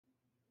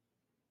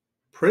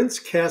Prince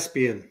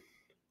Caspian,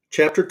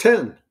 Chapter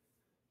 10,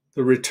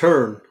 The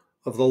Return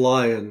of the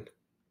Lion.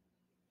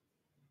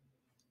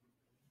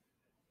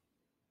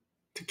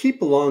 To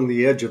keep along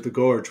the edge of the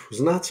gorge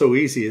was not so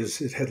easy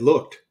as it had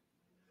looked.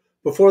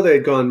 Before they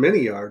had gone many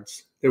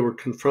yards, they were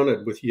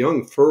confronted with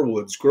young fir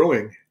woods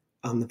growing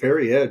on the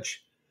very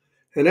edge,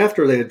 and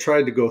after they had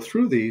tried to go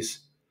through these,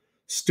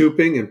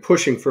 stooping and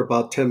pushing for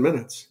about 10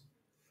 minutes,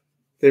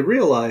 they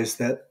realized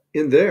that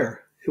in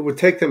there it would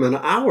take them an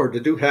hour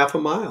to do half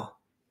a mile.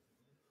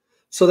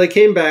 So they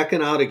came back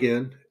and out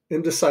again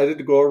and decided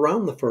to go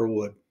around the fir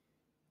wood.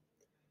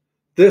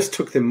 This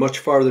took them much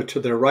farther to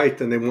their right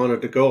than they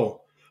wanted to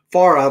go,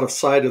 far out of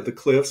sight of the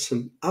cliffs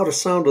and out of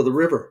sound of the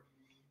river,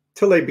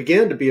 till they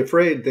began to be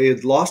afraid they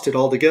had lost it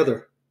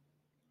altogether.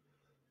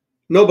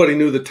 Nobody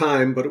knew the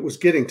time, but it was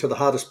getting to the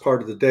hottest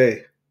part of the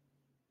day.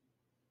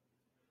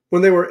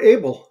 When they were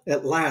able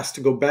at last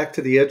to go back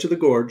to the edge of the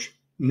gorge,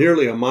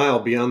 nearly a mile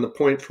beyond the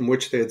point from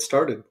which they had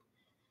started,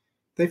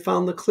 they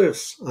found the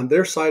cliffs on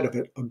their side of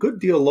it a good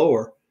deal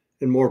lower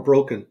and more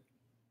broken.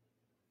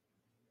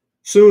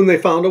 Soon they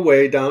found a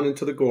way down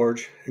into the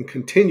gorge and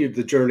continued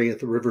the journey at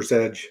the river's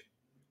edge.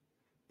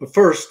 But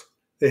first,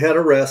 they had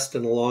a rest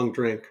and a long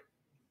drink.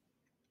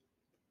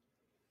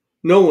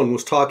 No one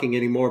was talking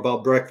any more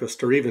about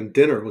breakfast or even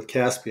dinner with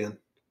Caspian.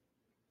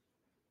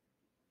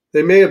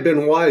 They may have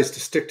been wise to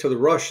stick to the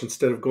rush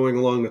instead of going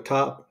along the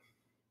top.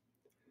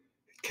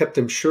 It kept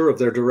them sure of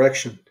their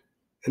direction,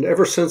 and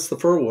ever since the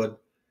fir wood,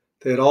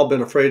 they had all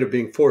been afraid of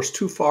being forced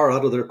too far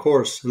out of their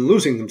course and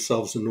losing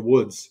themselves in the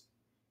woods.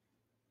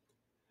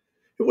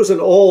 It was an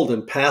old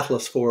and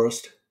pathless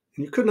forest,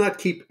 and you could not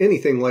keep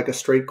anything like a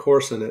straight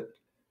course in it.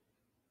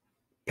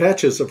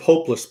 Patches of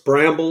hopeless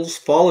brambles,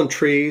 fallen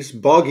trees,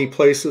 boggy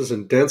places,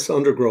 and dense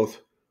undergrowth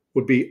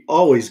would be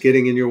always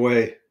getting in your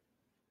way.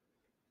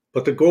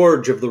 But the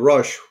gorge of the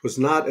Rush was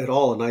not at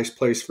all a nice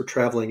place for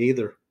traveling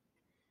either.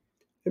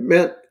 It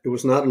meant it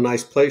was not a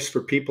nice place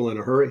for people in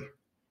a hurry.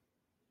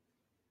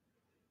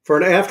 For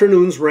an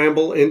afternoon's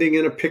ramble ending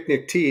in a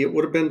picnic tea, it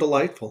would have been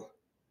delightful.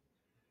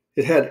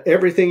 It had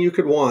everything you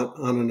could want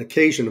on an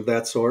occasion of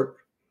that sort: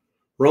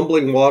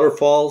 rumbling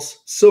waterfalls,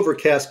 silver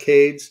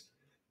cascades,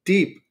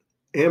 deep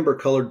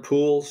amber-colored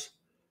pools,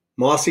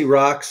 mossy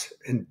rocks,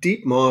 and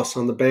deep moss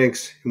on the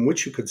banks in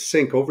which you could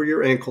sink over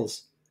your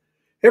ankles,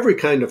 every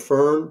kind of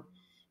fern,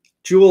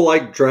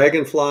 jewel-like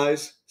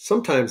dragonflies,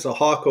 sometimes a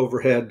hawk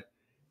overhead,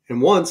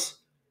 and once,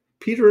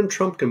 Peter and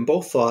Trumpkin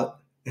both thought,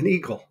 an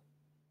eagle.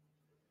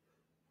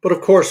 But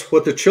of course,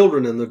 what the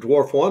children and the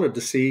dwarf wanted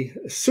to see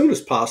as soon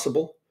as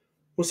possible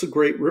was the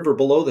great river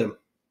below them,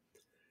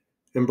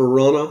 and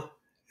Verona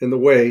and the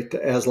way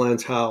to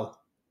Aslan's How.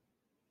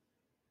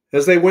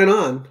 As they went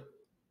on,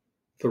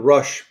 the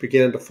rush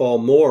began to fall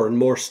more and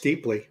more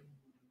steeply.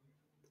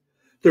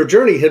 Their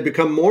journey had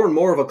become more and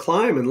more of a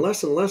climb and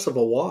less of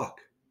a walk.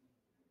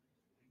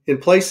 In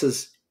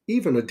places,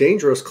 even a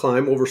dangerous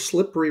climb over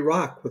slippery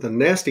rock with a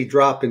nasty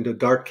drop into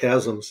dark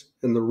chasms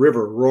and the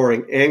river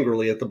roaring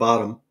angrily at the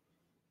bottom.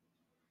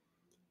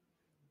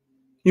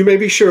 You may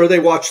be sure they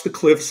watched the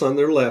cliffs on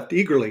their left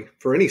eagerly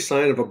for any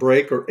sign of a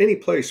break or any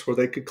place where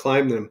they could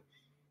climb them,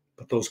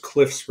 but those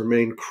cliffs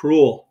remained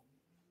cruel.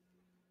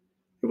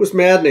 It was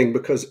maddening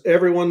because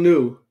everyone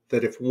knew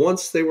that if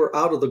once they were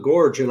out of the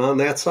gorge and on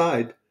that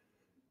side,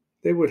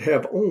 they would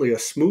have only a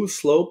smooth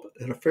slope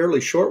and a fairly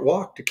short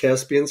walk to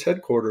Caspian's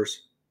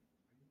headquarters.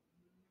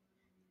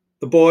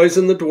 The boys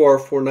and the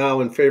dwarf were now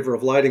in favor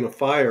of lighting a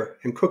fire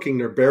and cooking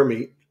their bear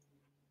meat.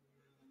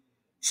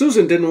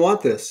 Susan didn't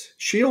want this.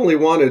 She only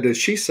wanted, as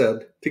she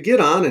said, to get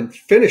on and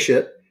finish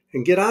it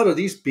and get out of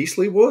these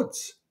beastly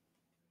woods.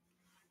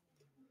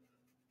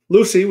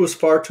 Lucy was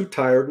far too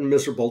tired and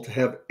miserable to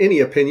have any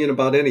opinion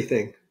about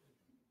anything.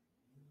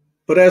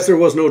 But as there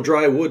was no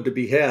dry wood to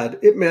be had,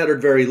 it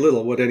mattered very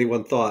little what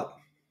anyone thought.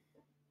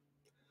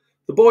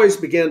 The boys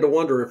began to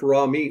wonder if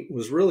raw meat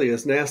was really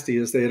as nasty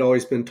as they had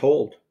always been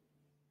told.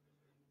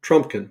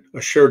 Trumpkin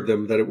assured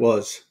them that it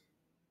was.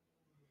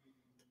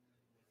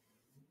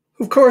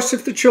 Of course,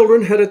 if the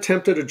children had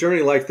attempted a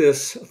journey like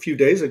this a few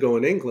days ago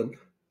in England,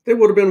 they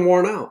would have been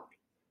worn out.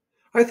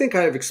 I think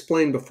I have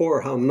explained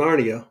before how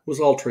Narnia was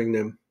altering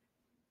them.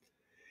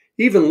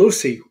 Even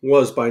Lucy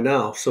was by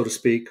now, so to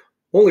speak,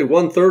 only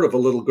 1/3 of a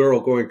little girl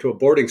going to a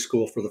boarding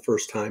school for the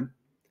first time,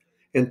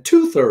 and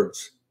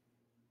 2/3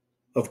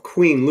 of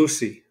Queen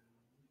Lucy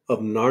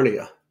of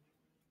Narnia.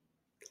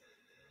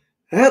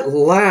 "At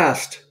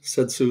last,"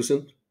 said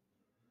Susan.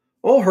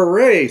 "Oh,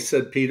 hooray,"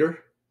 said Peter.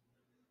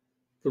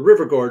 The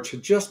river gorge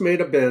had just made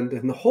a bend,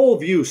 and the whole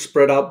view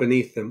spread out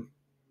beneath them.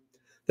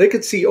 They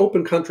could see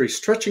open country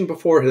stretching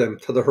before them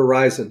to the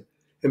horizon,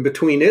 and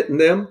between it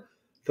and them,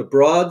 the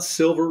broad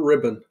silver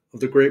ribbon of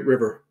the great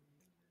river.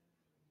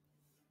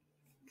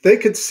 They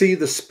could see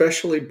the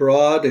specially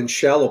broad and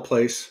shallow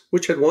place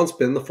which had once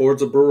been the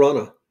fords of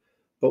Verona,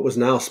 but was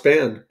now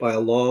spanned by a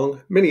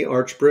long,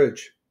 many-arched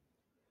bridge.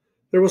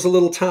 There was a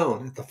little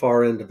town at the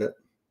far end of it.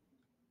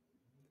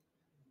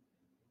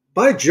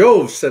 "By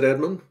Jove," said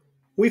Edmund,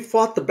 "we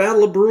fought the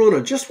Battle of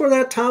Verona just where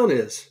that town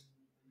is."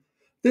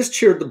 This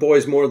cheered the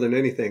boys more than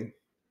anything.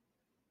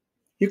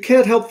 You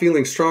can't help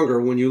feeling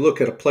stronger when you look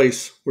at a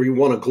place where you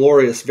won a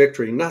glorious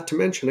victory, not to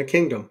mention a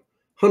kingdom,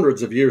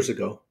 hundreds of years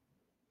ago.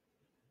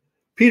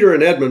 Peter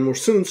and Edmund were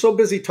soon so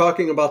busy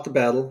talking about the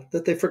battle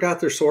that they forgot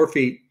their sore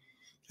feet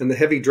and the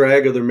heavy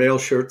drag of their mail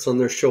shirts on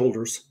their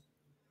shoulders.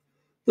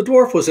 The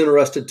dwarf was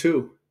interested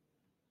too.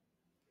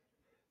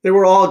 They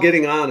were all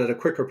getting on at a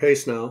quicker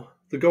pace now.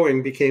 The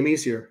going became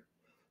easier.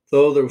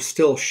 Though there were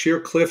still sheer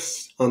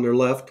cliffs on their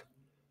left,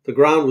 the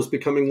ground was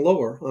becoming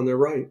lower on their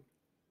right.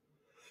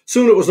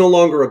 Soon it was no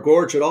longer a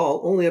gorge at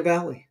all, only a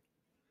valley.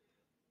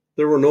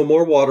 There were no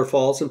more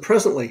waterfalls, and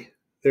presently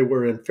they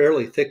were in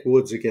fairly thick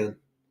woods again.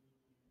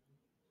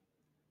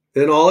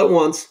 Then all at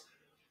once,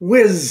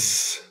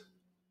 whiz,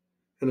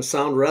 and a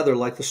sound rather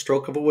like the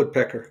stroke of a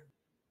woodpecker.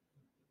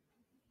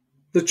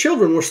 The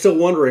children were still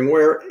wondering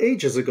where,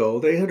 ages ago,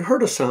 they had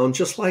heard a sound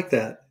just like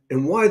that,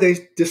 and why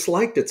they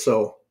disliked it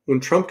so, when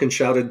Trumpkin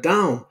shouted,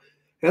 "Down!"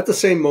 at the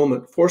same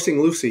moment, forcing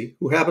Lucy,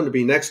 who happened to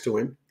be next to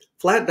him,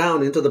 flat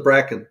down into the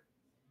bracken.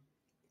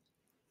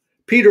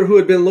 Peter, who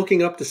had been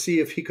looking up to see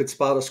if he could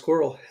spot a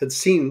squirrel, had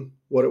seen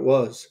what it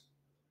was.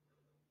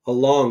 A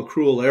long,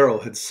 cruel arrow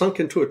had sunk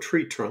into a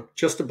tree trunk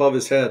just above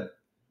his head.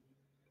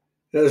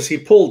 As he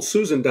pulled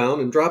Susan down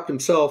and dropped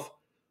himself,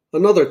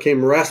 another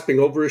came rasping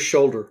over his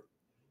shoulder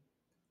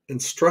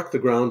and struck the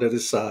ground at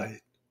his side.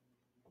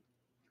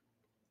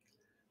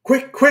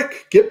 "Quick,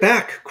 quick, get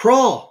back,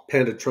 crawl,"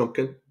 panted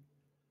Trumpkin.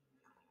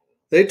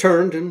 They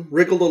turned and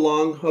wriggled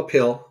along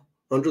uphill,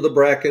 under the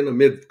bracken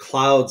amid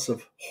clouds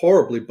of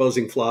horribly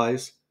buzzing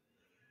flies.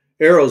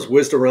 Arrows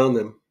whizzed around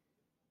them.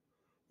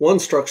 One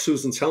struck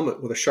Susan's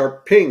helmet with a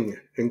sharp ping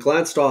and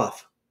glanced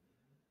off.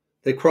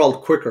 They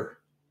crawled quicker.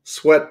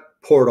 Sweat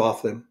poured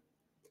off them.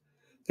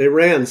 They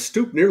ran,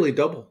 stooped nearly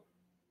double.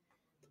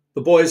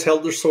 The boys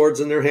held their swords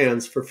in their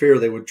hands for fear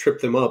they would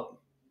trip them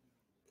up.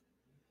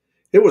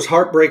 It was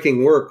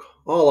heartbreaking work,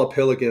 all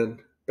uphill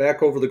again,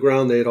 back over the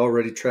ground they had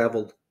already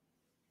traveled.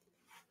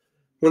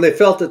 When they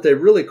felt that they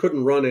really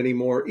couldn't run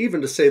anymore,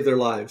 even to save their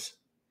lives,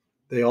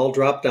 they all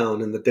dropped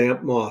down in the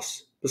damp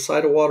moss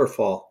beside a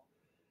waterfall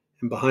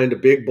and behind a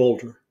big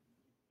boulder,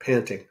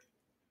 panting.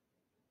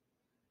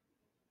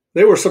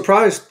 They were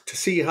surprised to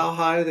see how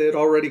high they had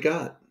already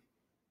got.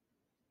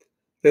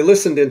 They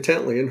listened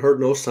intently and heard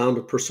no sound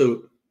of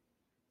pursuit.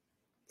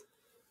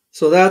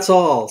 "So that's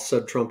all,"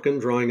 said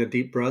Trumpkin, drawing a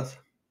deep breath.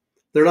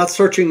 "They're not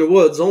searching the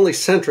woods, only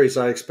sentries,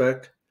 I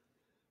expect.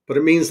 But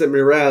it means that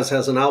Miraz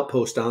has an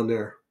outpost down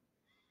there.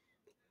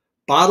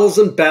 Bottles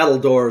and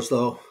battledores,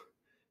 though.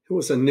 It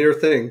was a near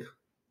thing."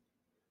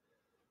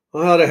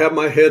 "I ought to have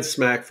my head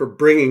smacked for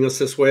bringing us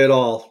this way at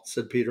all,"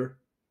 said Peter.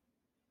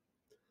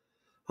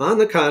 "On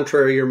the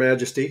contrary, your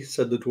majesty,"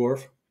 said the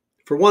dwarf.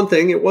 "For one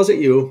thing, it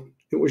wasn't you.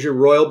 It was your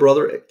royal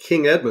brother,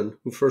 King Edmund,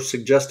 who first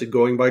suggested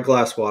going by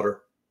Glasswater."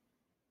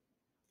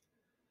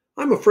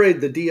 "I'm afraid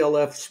the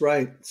DLF's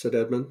right," said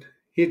Edmund.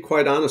 He had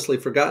quite honestly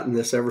forgotten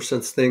this ever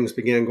since things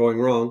began going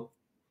wrong.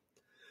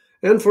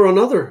 "And for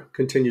another,"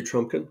 continued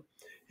Trumpkin,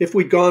 "if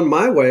we'd gone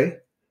my way,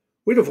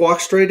 we'd have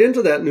walked straight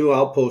into that new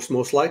outpost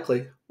most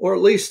likely, or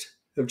at least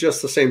have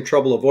just the same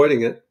trouble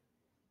avoiding it.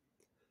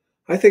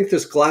 I think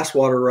this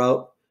Glasswater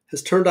route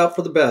has turned out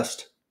for the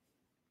best."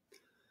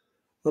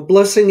 "A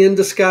blessing in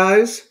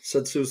disguise,"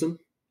 said Susan.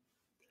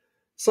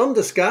 "Some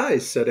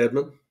disguise," said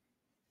Edmund.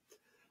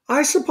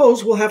 "I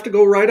suppose we'll have to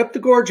go right up the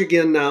gorge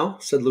again now,"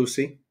 said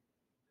Lucy.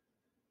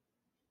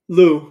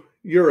 "Lou,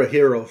 you're a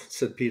hero,"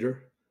 said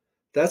Peter.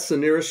 "That's the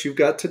nearest you've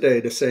got today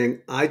to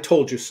saying, 'I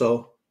told you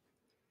so.'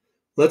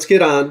 Let's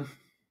get on."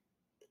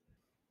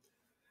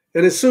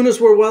 "And as soon as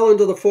we're well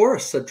into the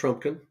forest," said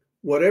Trumpkin,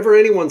 "whatever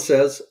anyone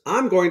says,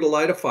 I'm going to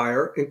light a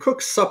fire and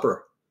cook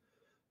supper.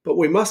 But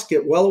we must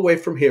get well away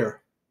from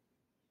here."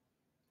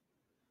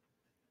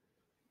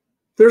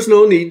 There's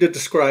no need to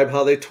describe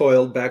how they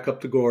toiled back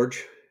up the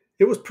gorge.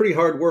 It was pretty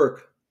hard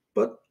work,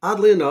 but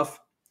oddly enough,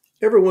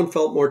 everyone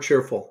felt more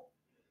cheerful.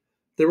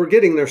 They were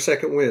getting their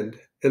second wind,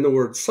 and the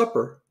word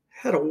supper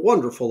had a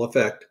wonderful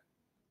effect.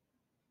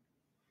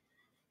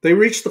 They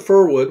reached the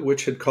fir wood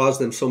which had caused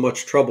them so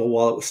much trouble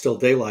while it was still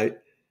daylight,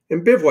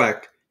 and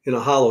bivouacked in a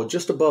hollow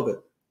just above it.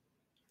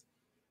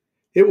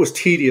 It was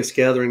tedious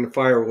gathering the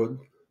firewood,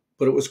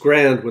 but it was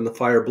grand when the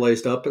fire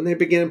blazed up and they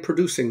began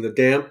producing the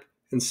damp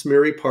and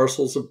smeary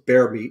parcels of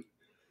bear meat,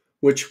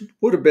 which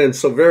would have been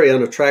so very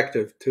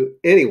unattractive to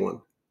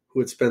anyone who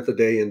had spent the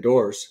day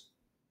indoors.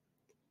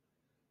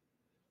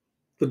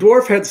 The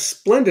dwarf had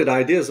splendid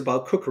ideas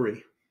about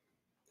cookery.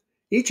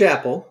 Each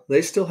apple,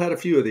 they still had a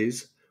few of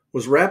these,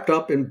 was wrapped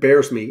up in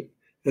bear's meat,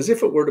 as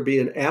if it were to be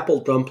an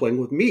apple dumpling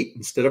with meat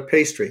instead of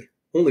pastry,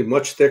 only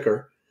much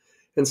thicker,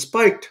 and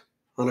spiked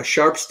on a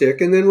sharp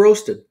stick and then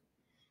roasted.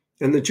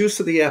 And the juice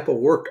of the apple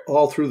worked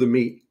all through the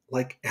meat,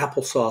 like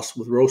applesauce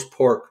with roast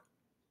pork.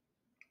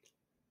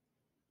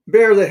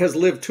 Bear that has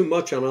lived too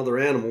much on other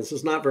animals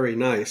is not very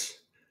nice,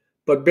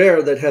 but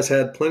bear that has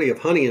had plenty of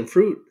honey and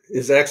fruit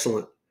is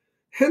excellent,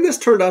 and this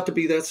turned out to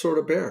be that sort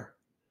of bear.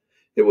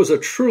 It was a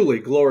truly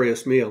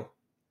glorious meal.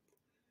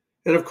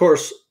 And of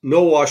course,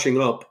 no washing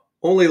up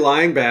only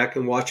lying back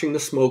and watching the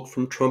smoke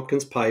from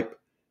Trumpkin's pipe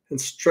and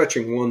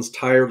stretching one's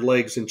tired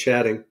legs and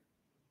chatting.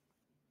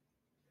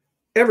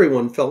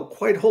 Everyone felt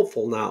quite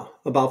hopeful now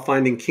about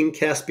finding King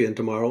Caspian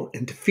tomorrow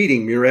and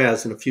defeating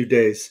Miraz in a few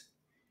days.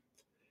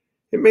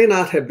 It may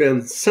not have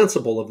been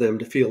sensible of them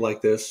to feel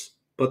like this,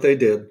 but they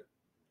did.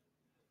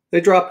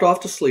 They dropped off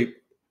to sleep,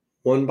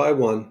 one by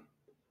one,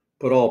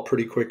 but all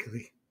pretty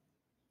quickly.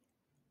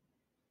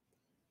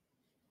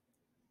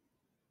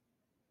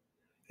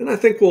 And I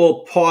think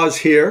we'll pause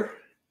here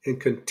and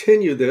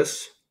continue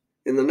this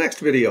in the next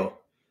video.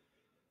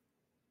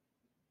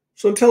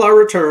 So until our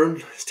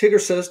return, as Tigger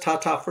says,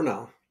 ta-ta for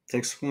now.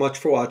 Thanks so much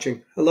for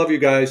watching. I love you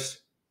guys.